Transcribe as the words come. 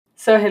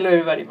So hello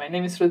everybody, my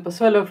name is Ruth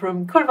Pozuelo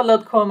from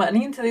Curbal.com, and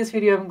in today's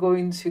video I'm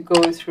going to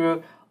go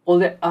through all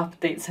the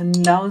updates and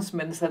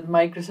announcements that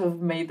Microsoft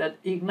made at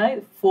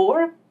Ignite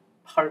for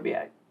Power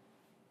BI.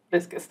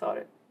 Let's get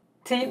started.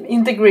 Team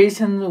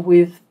integration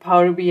with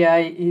Power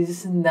BI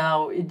is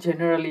now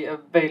generally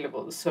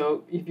available.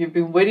 So if you've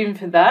been waiting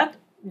for that,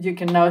 you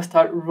can now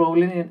start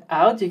rolling it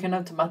out. You can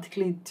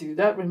automatically do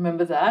that,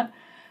 remember that.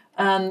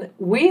 And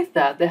with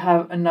that, they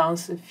have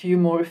announced a few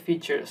more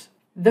features.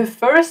 The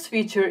first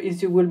feature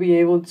is you will be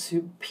able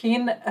to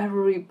pin a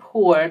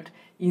report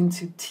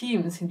into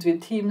Teams, into a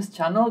Teams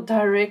channel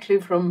directly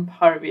from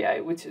Power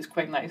BI, which is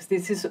quite nice.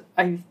 This is,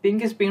 I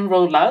think, it's been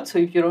rolled out, so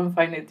if you don't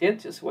find it yet,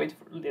 just wait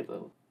for a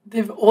little.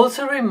 They've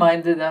also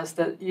reminded us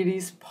that it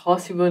is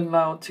possible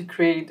now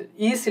to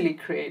easily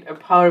create a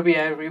Power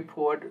BI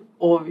report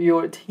of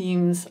your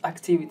Teams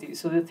activities,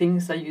 so the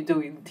things that you do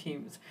in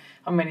Teams.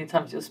 How many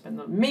times you spend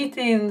on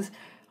meetings,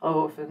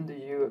 how often do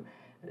you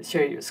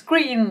share your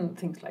screen,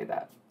 things like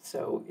that.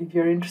 So if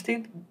you're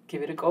interested,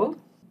 give it a go.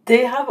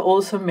 They have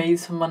also made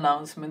some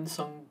announcements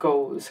on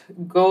goals.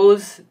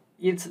 Goals,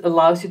 it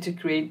allows you to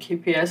create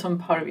KPIs on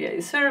Power BI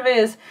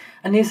service,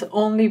 and it's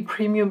only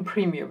premium,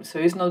 so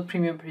it's not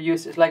premium per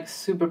user, it's like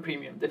super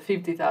premium, the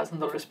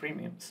 $50,000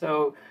 premium.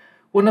 So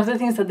one of the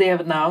things that they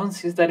have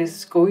announced is that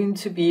it's going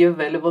to be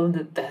available on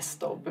the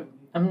desktop.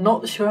 I'm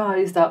not sure how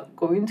is that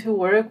going to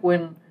work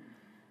when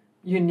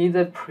you need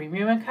a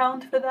premium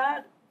account for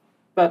that,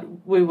 but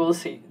we will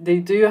see. They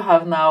do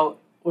have now,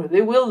 or they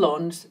will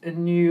launch a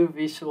new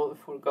visual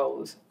for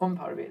goals on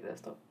Power BI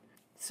Desktop.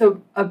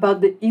 So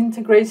about the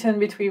integration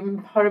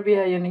between Power BI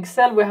and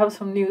Excel, we have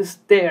some news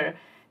there.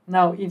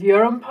 Now, if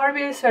you're on Power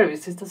BI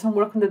service, this doesn't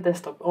work on the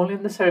desktop, only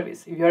on the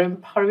service. If you're in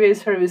Power BI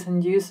service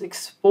and use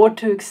export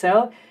to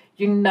Excel,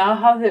 you now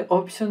have the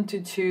option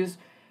to choose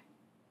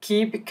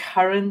keep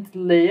current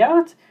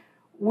layout,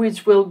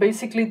 which will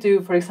basically do,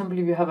 for example,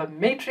 if you have a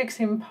matrix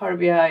in Power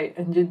BI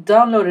and you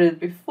downloaded it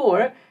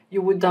before, you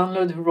would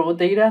download the raw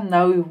data.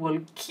 Now it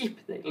will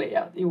keep the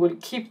layout. It will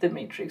keep the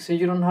matrix, so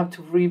you don't have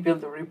to rebuild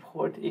the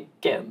report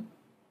again.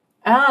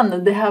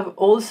 And they have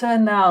also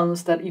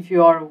announced that if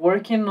you are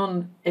working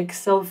on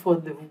Excel for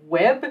the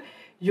web,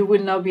 you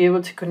will now be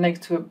able to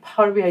connect to a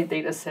Power BI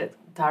dataset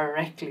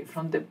directly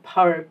from the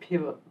Power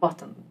Pivot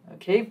button,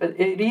 okay? But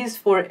it is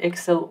for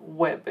Excel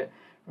web.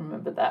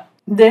 Remember that.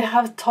 They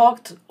have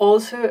talked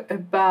also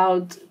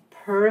about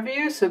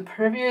Purview. So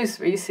Purview is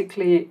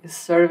basically a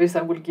service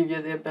that will give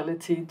you the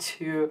ability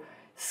to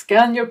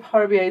scan your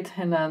Power BI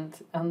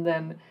tenant and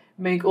then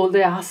make all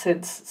the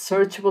assets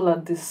searchable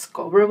and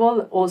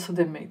discoverable, also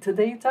the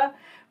metadata.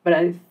 But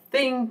I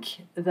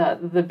think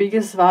that the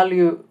biggest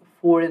value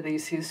for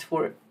this is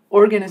for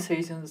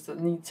organizations that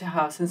need to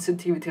have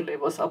sensitivity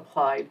levels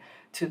applied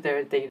to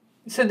their data.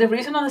 So the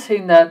reason I'm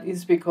saying that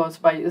is because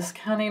by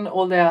scanning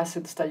all the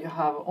assets that you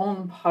have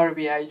on Power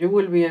BI, you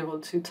will be able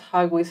to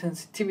tag with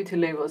sensitivity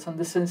levels, and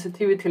the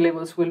sensitivity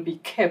levels will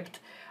be kept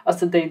as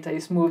the data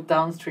is moved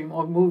downstream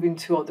or moved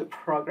into other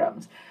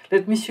programs.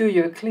 Let me show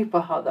you a clip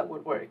of how that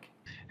would work.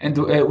 And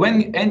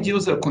when end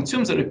user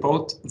consumes a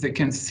report, they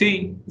can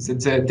see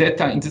that the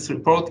data in this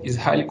report is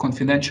highly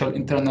confidential,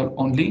 internal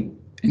only,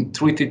 and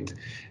treat it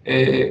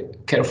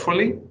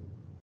carefully.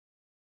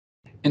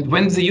 And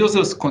when the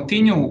users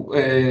continue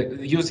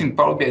using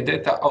Power BI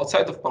data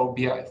outside of Power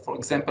BI, for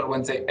example,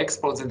 when they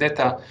export the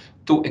data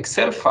to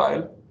Excel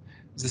file,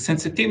 the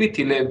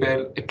sensitivity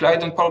label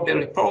applied on Power BI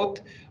report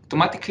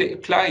automatically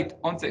applied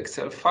on the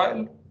Excel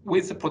file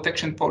with the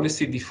protection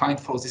policy defined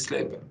for this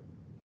label.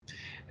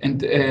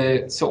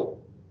 And so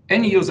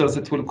any users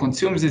that will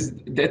consume this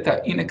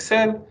data in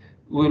Excel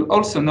will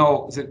also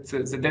know that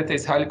the data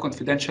is highly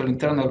confidential,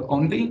 internal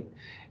only,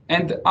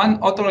 and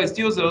unauthorized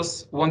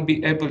users won't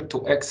be able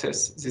to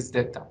access this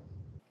data.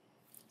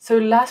 So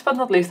last but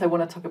not least, I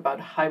want to talk about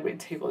hybrid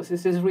tables.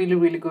 This is really,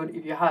 really good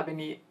if you have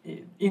any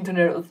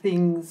Internet of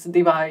Things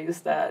device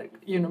that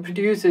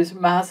produces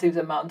massive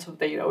amounts of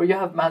data, or you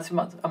have massive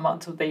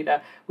amounts of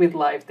data with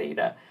live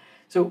data.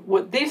 So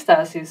what this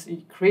does is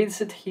it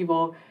creates a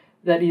table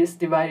that is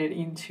divided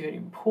into an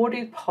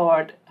imported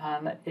part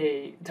and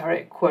a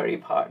direct query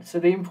part. So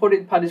the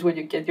imported part is where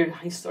you get your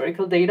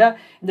historical data,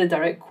 and the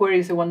direct query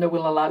is the one that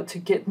will allow to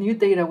get new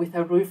data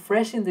without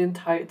refreshing the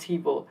entire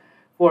table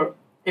for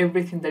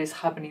everything that is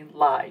happening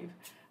live.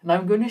 And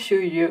I'm going to show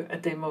you a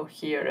demo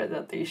here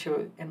that they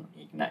show in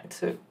Ignite,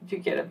 so you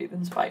get a bit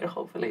inspired,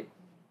 hopefully.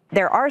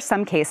 There are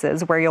some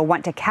cases where you'll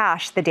want to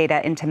cache the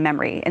data into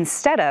memory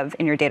instead of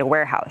in your data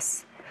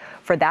warehouse.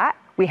 For that,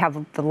 we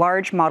have the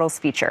large models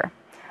feature.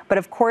 But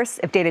of course,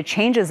 if data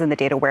changes in the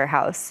data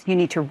warehouse, you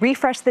need to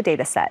refresh the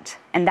data set,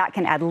 and that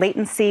can add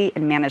latency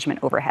and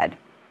management overhead.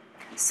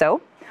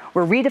 So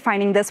we're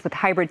redefining this with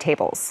hybrid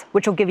tables,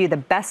 which will give you the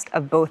best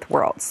of both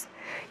worlds.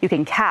 You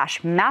can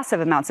cache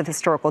massive amounts of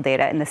historical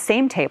data in the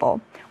same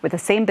table with the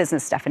same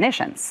business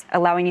definitions,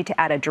 allowing you to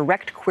add a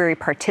direct query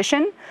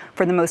partition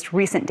for the most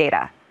recent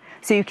data,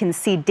 so you can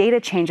see data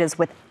changes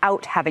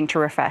without having to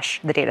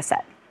refresh the data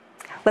set.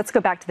 Let's go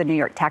back to the New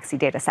York taxi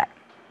data set.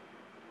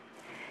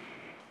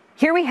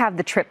 Here we have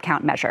the trip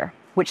count measure.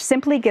 which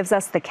simply gives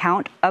us the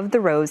count of the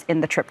rows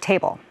in the trip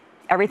table.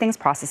 Everything's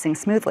processing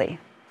smoothly.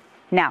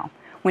 Now,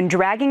 when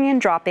dragging and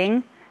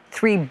dropping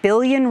 3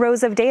 billion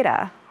rows of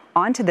data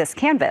onto this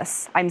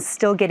canvas, I'm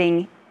still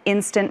getting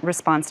instant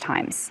response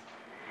times.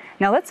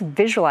 Now let's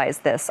visualize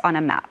this on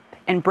a map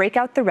and break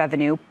out the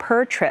revenue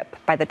per trip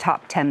by the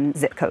top 10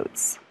 zip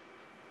codes.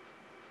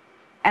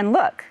 And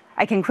look,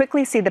 I can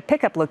quickly see the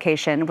pickup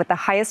location with the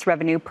highest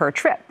revenue per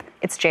trip.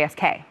 It's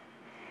JFK.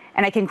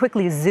 And I can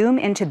quickly zoom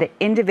into the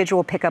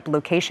individual pickup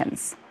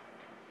locations.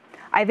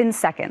 I've in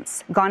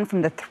seconds gone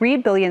from the 3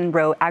 billion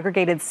row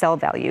aggregated cell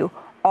value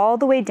all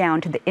the way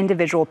down to the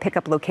individual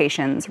pickup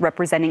locations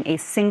representing a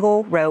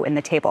single row in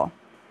the table.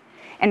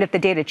 And if the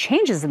data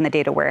changes in the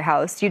data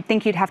warehouse, you'd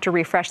think you'd have to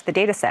refresh the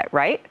data set,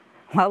 right?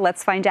 Well,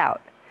 let's find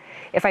out.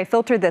 If I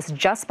filter this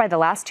just by the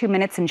last 2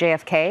 minutes in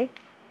JFK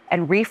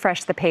and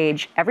refresh the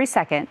page every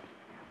second,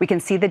 we can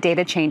see the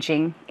data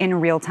changing in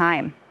real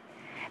time.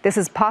 This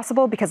is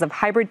possible because of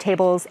hybrid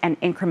tables and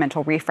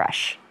incremental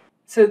refresh.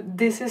 So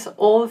this is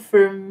all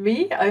from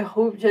me. I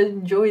hope you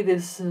enjoyed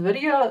this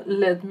video.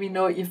 Let me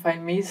know if I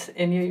miss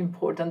any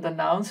important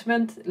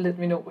announcement. Let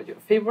me know what your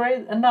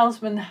favorite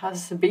announcement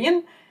has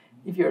been,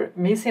 if you're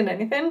missing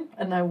anything,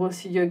 and I will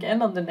see you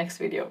again on the next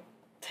video.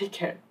 Take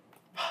care.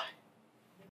 Bye.